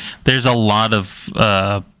just there's a lot of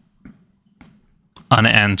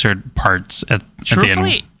unanswered parts at the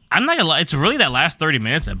end. I'm not gonna lie, it's really that last 30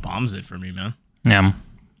 minutes that bombs it for me, man. Yeah.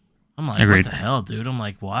 I'm like, Agreed. What the hell, dude? I'm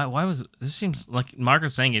like, why was this? Seems like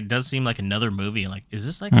Marco's saying it does seem like another movie. Like, is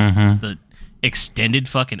this like the extended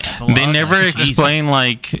fucking epilogue? They never explain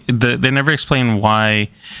they never explain why.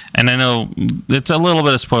 And I know it's a little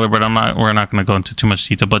bit of spoiler, but we're not going to go into too much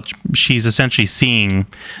detail. But she's essentially seeing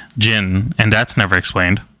Jin, and that's never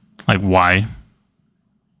explained. Like why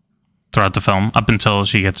throughout the film up until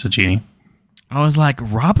she gets a genie. I was like,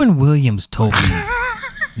 Robin Williams told me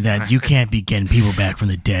that you can't be getting people back from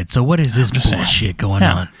the dead. So what is this bullshit going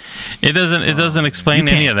on? It doesn't explain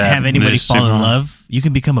any of that. Have anybody fall in love? You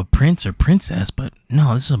can become a prince or princess, but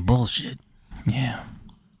no, this is some bullshit. Yeah.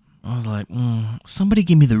 I was like, somebody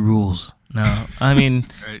give me the rules. No, I mean,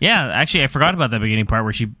 yeah, actually, I forgot about that beginning part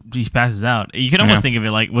where she passes out. You can almost think of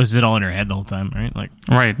it like, was it all in her head the whole time, right? Like,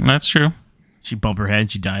 right, that's true. She bumped her head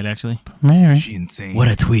and she died, actually. Maybe. She insane. What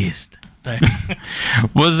a twist.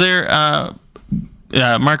 Was there...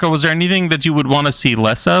 Marco, was there anything that you would want to see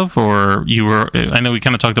less of, or I know we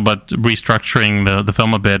kind of talked about restructuring the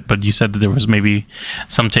film a bit, but you said that there was maybe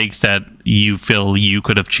some takes that you feel you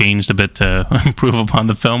could have changed a bit to improve upon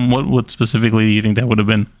the film. What specifically do you think that would have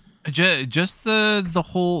been? Just the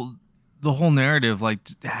whole the whole narrative, like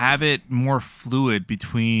to have it more fluid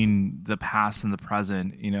between the past and the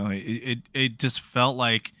present. You know, it just felt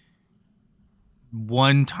like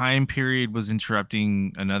one time period was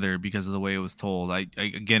interrupting another because of the way it was told. I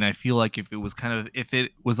feel like if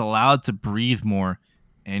it was allowed to breathe more,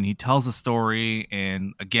 and he tells a story,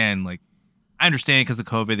 and again, like I understand because of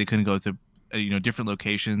COVID they couldn't go to different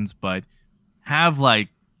locations, but have like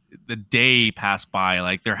the day pass by,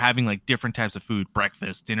 like they're having like different types of food,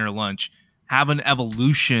 breakfast, dinner, lunch, have an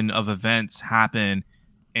evolution of events happen,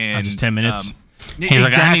 and not just 10 minutes. He's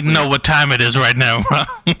like, I need to know what time it is right now.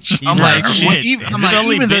 I'm like, shit. Has it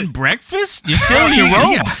only been breakfast? You're still in your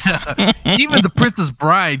robes. Even the Princess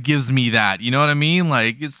Bride gives me that. You know what I mean?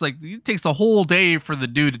 Like, it's like it takes the whole day for the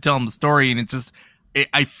dude to tell him the story, and it's just,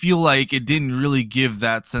 I feel like it didn't really give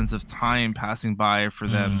that sense of time passing by for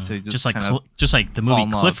them to just like the movie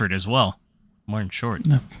Clifford as well. More in short.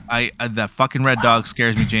 No. That fucking red dog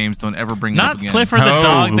scares me, James. Don't ever bring it up again. Not Clifford the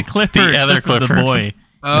dog, the Clifford, the other Clifford, the boy.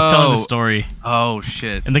 He's telling the story. Oh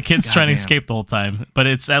shit! And the kid's trying to escape the whole time, but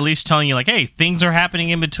it's at least telling you like, hey, things are happening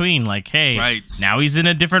in between. Like, hey, now he's in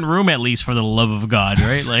a different room at least for the love of God,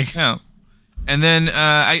 right? Like, yeah. And then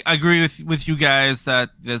I agree with you guys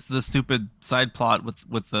that there's the stupid side plot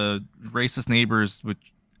with the racist neighbors, which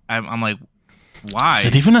I'm like, why? Is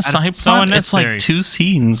it even a side plot? It's like 2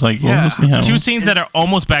 scenes. Like, it's 2 scenes that are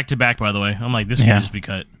almost back to back. By the way, I'm like, this could just be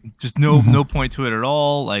cut. Just no point to it at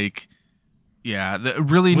all. Like. Yeah,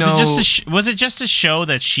 was it just to show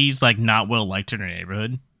that she's like not well liked in her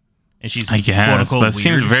neighborhood, and she's I guess, but it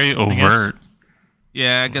seems very overt.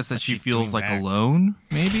 I guess that she feels like alone,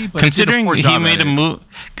 maybe. But considering he made a movie,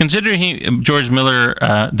 George Miller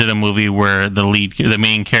did a movie where the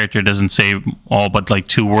main character doesn't say all but like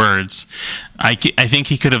 2 words. I think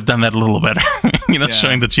he could have done that a little better,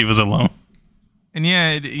 showing that she was alone. And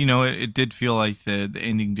it did feel like the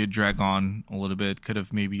ending did drag on a little bit. Could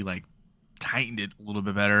have maybe like tightened it a little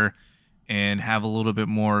bit better and have a little bit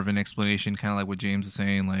more of an explanation, kind of like what James is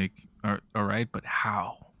saying, like, all right, but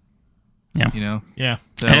how? Yeah.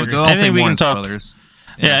 So I think we can talk.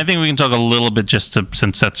 Yeah, I think we can talk a little bit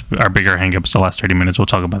since that's our bigger hang-ups the last 30 minutes. We'll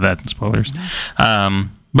talk about that in spoilers.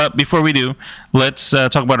 But before we do, let's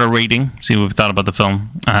talk about our rating, see what we thought about the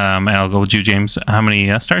film. And I'll go with you, James. How many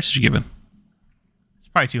stars did you give it? It's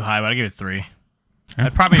probably too high, but I'll give it 3.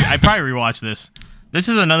 I'd probably rewatch this. This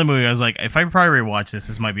is another movie I was like, if I probably rewatch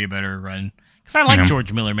this might be a better run. Because I like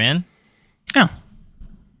George Miller, man. Yeah.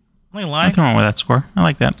 Nothing wrong with that score. I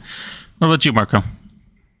like that. What about you, Marco?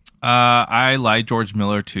 I like George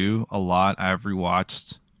Miller, too, a lot. I've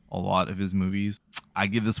rewatched a lot of his movies. I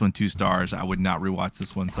give this one 2 stars. I would not rewatch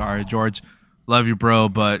this one. Sorry, George. Love you, bro,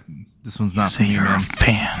 but this one's not for me, you're man. A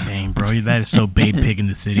fan. Dang, bro. That is so Babe Pig in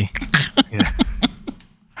the City. Yeah.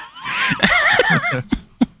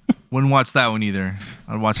 Wouldn't watch that one either.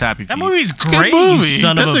 I'd watch Happy Feet. That movie's great, you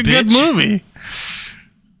son of a bitch. That's a good movie.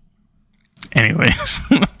 Anyways,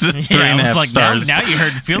 3.5 stars. Now you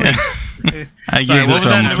heard the feelings. I gave the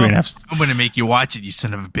film 3.5 stars. I'm gonna make you watch it, you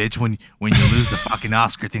son of a bitch, when you lose the fucking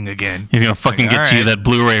Oscar thing again. He's gonna fucking get you that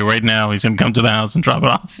Blu-ray right now. He's gonna come to the house and drop it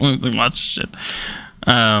off and watch shit.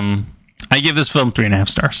 I give this film 3.5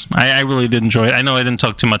 stars. I really did enjoy it. I know I didn't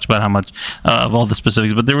talk too much about how much of all the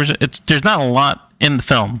specifics, but there's not a lot in the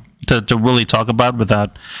film to really talk about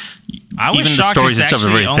without. I was even shocked the stories it's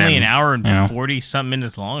actually only thin, an hour and 40-something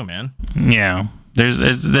minutes long, man. Yeah.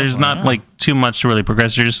 There's not like too much to really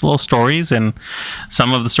progress. There's just little stories, and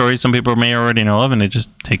some of the stories some people may already know of, and they just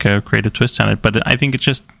take a creative twist on it. But I think it's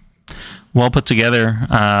just well put together,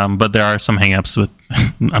 but there are some hang-ups with,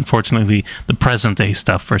 unfortunately, the present-day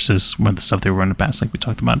stuff versus the stuff they were in the past, like we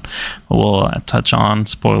talked about. We'll touch on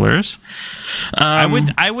spoilers.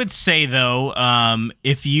 I would say, though,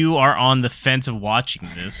 if you are on the fence of watching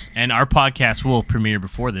this, and our podcast will premiere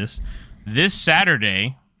before this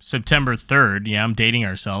Saturday, September 3rd, yeah, I'm dating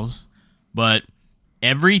ourselves, but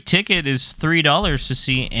every ticket is $3 to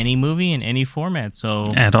see any movie in any format. So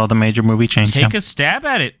at all the major movie chains, take a stab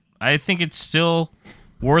at it. I think it's still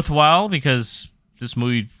worthwhile because this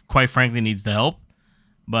movie, quite frankly, needs the help.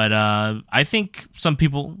 But I think some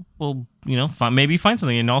people will, maybe find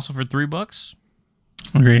something, and also for $3.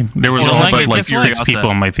 Agreed. There was only like 6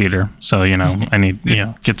 people in my theater, so I need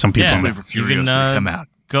get some people. Wait for Furiosa to come out.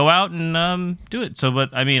 Go out and do it. So, but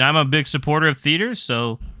I mean, I'm a big supporter of theaters.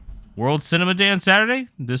 So, World Cinema Day on Saturday,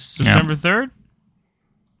 this September 3rd.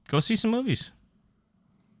 Go see some movies.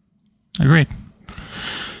 Agreed.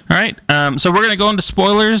 All right, so we're going to go into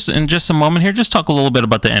spoilers in just a moment here. Just talk a little bit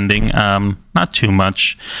about the ending, not too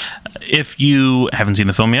much. If you haven't seen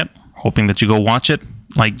the film yet, hoping that you go watch it.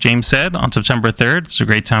 like James said, on September 3rd. It's a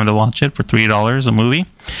great time to watch it for $3 a movie.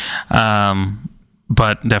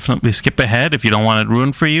 But definitely skip ahead if you don't want it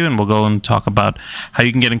ruined for you, and we'll go and talk about how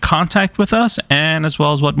you can get in contact with us, and as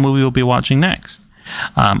well as what movie we'll be watching next.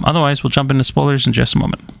 Otherwise, we'll jump into spoilers in just a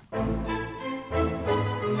moment.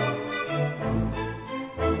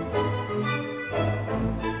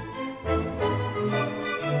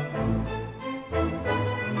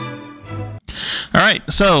 All right,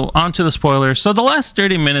 so on to the spoilers. So the last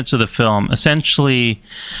 30 minutes of the film, essentially,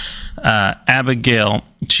 Abigail,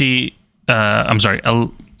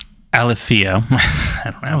 Alethea.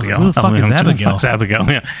 I don't know. Who the fuck is Abigail? Abigail.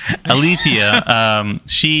 Yeah. Alethea.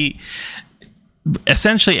 She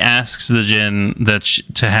essentially asks the Jinn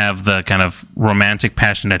to have the kind of romantic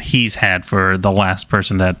passion that he's had for the last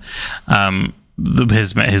person that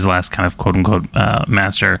his last kind of quote unquote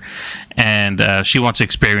master, and she wants to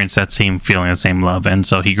experience that same feeling, the same love, and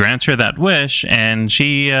so he grants her that wish, and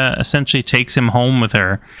she essentially takes him home with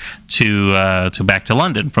her to back to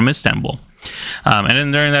London from Istanbul. And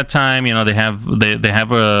then during that time, they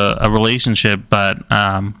have a relationship, but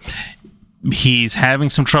he's having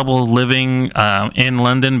some trouble living in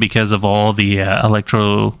London because of all the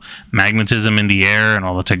electromagnetism in the air and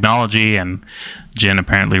all the technology, and Jinn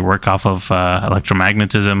apparently work off of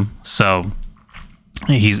electromagnetism, so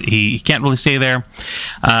he can't really stay there.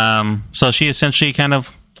 So she essentially kind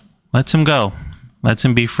of lets him go. Lets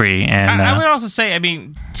him be free. And I would also say, I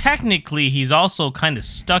mean, technically, he's also kind of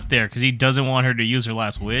stuck there because he doesn't want her to use her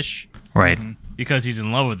last wish. Right. Because he's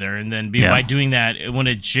in love with her. And then by doing that, when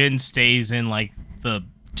a Jinn stays in, like, the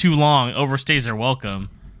too long, overstays their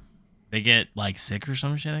welcome, they get, like, sick or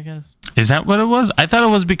some shit, I guess. Is that what it was? I thought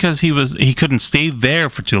it was because he couldn't stay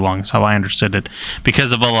there for too long, is how I understood it.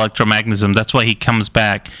 Because of electromagnetism. That's why he comes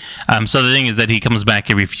back. So the thing is that he comes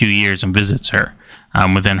back every few years and visits her.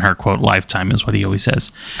 Within her quote lifetime is what he always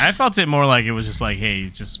says. I felt it more like it was just like, hey,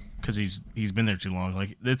 it's just because he's been there too long.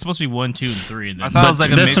 Like it's supposed to be 1, 2, and 3. And then I thought it was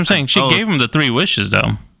like that's what I'm saying. She gave him the 3 wishes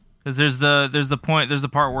though. Because there's the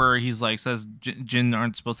part where he's like says Jinn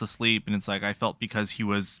aren't supposed to sleep, and it's like I felt because he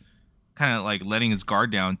was kind of like letting his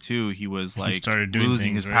guard down too. He was like started doing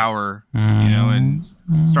losing things, his power, and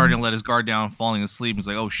starting to let his guard down, falling asleep. He's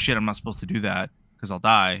like, oh shit, I'm not supposed to do that because I'll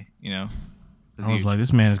die. I was like,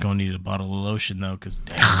 this man is going to need a bottle of lotion, though, because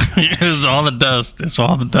it's all the dust. It's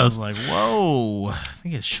all the dust. I was like, whoa. I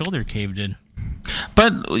think his shoulder caved in.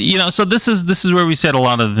 But, so this is where we said a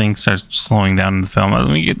lot of the things start slowing down in the film. Let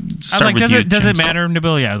me start with you, does it matter,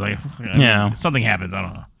 Nabil? Yeah, I was like, yeah. Something happens. I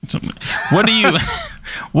don't know. What do you,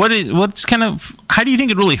 what's kind of, how do you think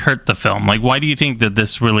it really hurt the film? Like, why do you think that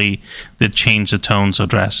this really did change the tone so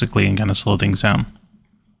drastically and kind of slow things down?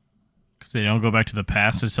 They don't go back to the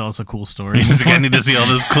past to tell us a cool story. You just need to see all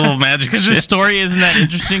this cool magic shit. Because this story isn't that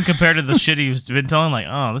interesting compared to the shit he's been telling. Like,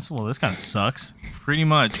 oh, this kind of sucks. Pretty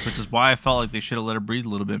much, which is why I felt like they should have let her breathe a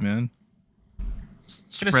little bit, man.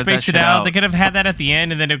 Could have spaced it out. They could have had that at the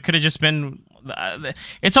end, and then it could have just been.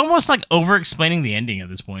 It's almost like over-explaining the ending at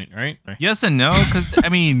this point, right? Yes and no, because I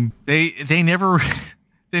mean, they never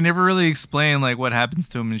really explain like what happens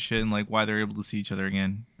to them and shit, and like why they're able to see each other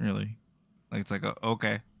again. Really, like it's like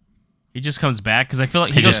okay. He just comes back because I feel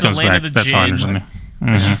like he goes to the land of the Jinn.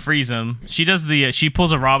 She frees him. She does she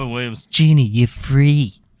pulls a Robin Williams. Genie, you're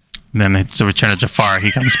free. And then it's a Return of Jafar.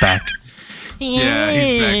 He comes back. Yeah,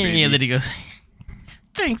 he's back. Baby. And then he goes,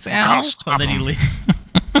 "Thanks, Al." And then he leaves.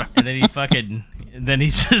 And then he fucking. And then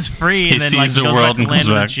he's just free. And then sees like the goes world back to land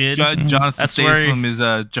of the Jinn. Jonathan Statham is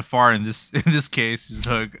Jafar in this case. He's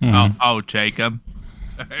like, I'll take him.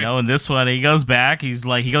 No, in this one, he goes back.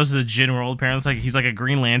 He goes to the Jinn world. Apparently, he's like a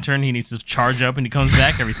Green Lantern. He needs to charge up, and he comes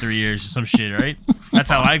back every 3 years or some shit, right?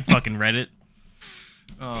 That's how I fucking read it.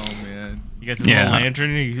 Oh man, he gets his little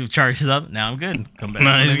lantern. And he charges up. Now I'm good. Come back.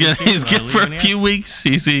 No, he's good for a few weeks.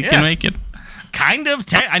 He can make it. Kind of.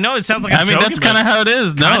 I know it sounds like I'm joking, that's kind of how it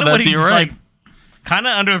is. No, that's you're right. Like, kind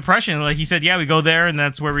of under impression. Like he said, yeah, we go there, and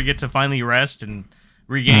that's where we get to finally rest and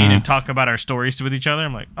regain and talk about our stories with each other.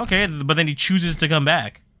 I'm like, okay, but then he chooses to come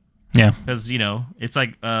back. Yeah, because it's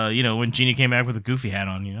like when Genie came back with a goofy hat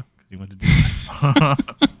on, because he went to do that.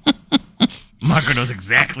 Marco knows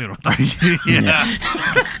exactly what I'm talking about.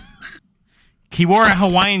 Yeah. He wore a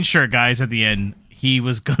Hawaiian shirt, guys. At the end, he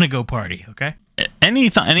was gonna go party. Okay. Any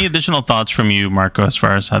additional thoughts from you, Marco, as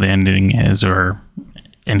far as how the ending is, or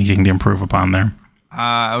anything to improve upon there?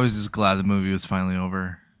 I was just glad the movie was finally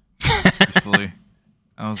over. Truthfully.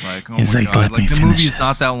 I was like, oh my god! Like the movie's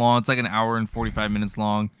not that long. It's like an hour and 45 minutes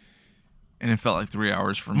long, and it felt like 3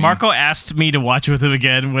 hours for me. Marco asked me to watch with him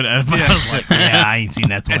again. When I was like, yeah, I ain't seen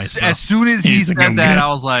that twice. As soon as he said that, I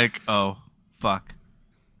was like, oh fuck.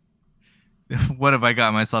 what have I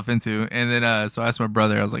got myself into? And then so I asked my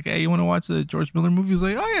brother, I was like, hey, you want to watch the George Miller movie? He was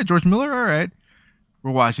like, oh yeah, George Miller, all right.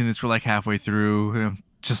 We're watching this, we're like halfway through, and I'm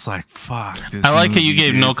just like, fuck this I like movie, how you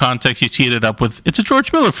gave dude. no context. You cheated up with, it's a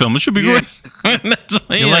George Miller film. It should be great. He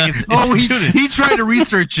tried to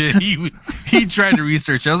research it. He tried to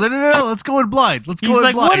research it. I was like, no, let's go in blind. Let's go He's in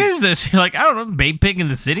like, blind. what is this? You're like, I don't know, Babe Pig in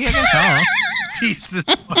the City, I guess. I don't know. Jesus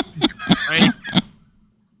fucking Christ.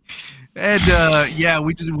 And yeah,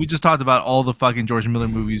 we just talked about all the fucking George Miller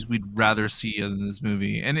movies we'd rather see in this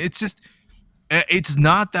movie, and it's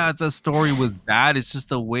not that the story was bad. It's just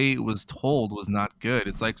the way it was told was not good.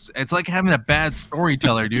 It's like having a bad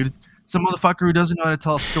storyteller, dude. Some motherfucker who doesn't know how to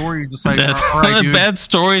tell a story, just like That's all right, a dude. bad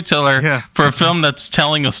storyteller for a film that's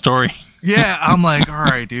telling a story. Yeah, I'm like, all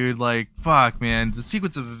right, dude. Like, fuck, man. The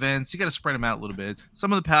sequence of events, you got to spread them out a little bit.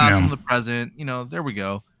 Some of the past, some of the present. You know, there we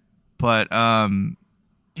go. But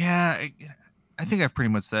yeah, I think I've pretty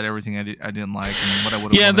much said everything I didn't like and what I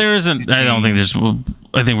would. Yeah, there isn't. I don't think there's.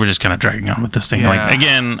 I think we're just kind of dragging on with this thing. Yeah. Like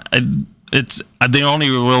again, it's the only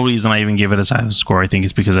real reason I even give it as high a score. I think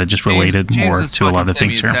is because I just related James more has to a lot of fucking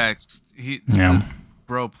things sent me here. a text. He says,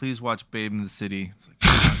 bro, please watch Babe in the City. It's like,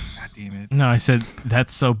 God damn it. No, I said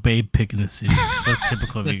that's so Babe Pig in the City. So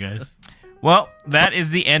typical of you guys. Well, that is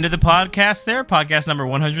the end of the podcast there. Podcast number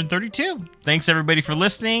 132. Thanks, everybody, for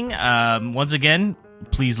listening. Once again,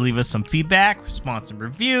 please leave us some feedback, response, and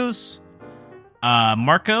reviews.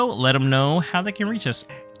 Marco, let them know how they can reach us.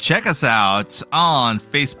 Check us out on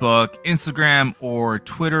Facebook, Instagram, or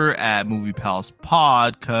Twitter at Movie Pals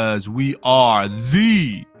Pod, because we are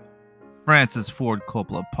the Francis Ford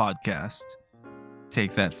Coppola podcast.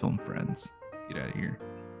 Take that, film friends. Get out of here.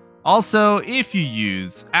 Also, if you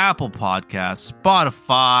use Apple Podcasts,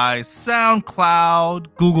 Spotify,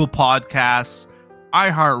 SoundCloud, Google Podcasts,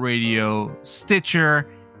 iHeartRadio, Stitcher,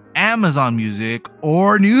 Amazon Music,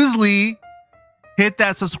 or Newsly, hit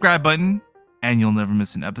that subscribe button and you'll never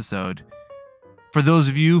miss an episode. For those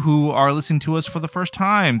of you who are listening to us for the first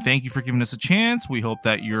time, thank you for giving us a chance. We hope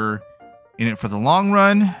that you're in it for the long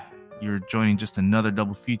run. You're joining just another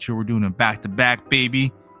double feature. We're doing a back-to-back,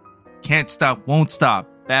 baby. Can't stop, won't stop.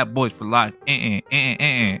 Bad boys for life.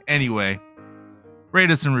 Anyway,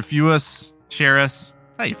 rate us and review us. Share us.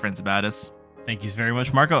 Tell your friends about us. Thank you very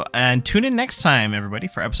much, Marco. And tune in next time, everybody,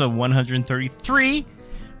 for episode 133.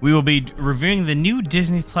 We will be reviewing the new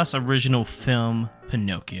Disney Plus original film,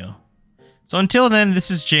 Pinocchio. So until then, this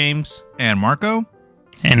is James. And Marco.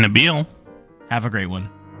 And Nabil. Have a great one.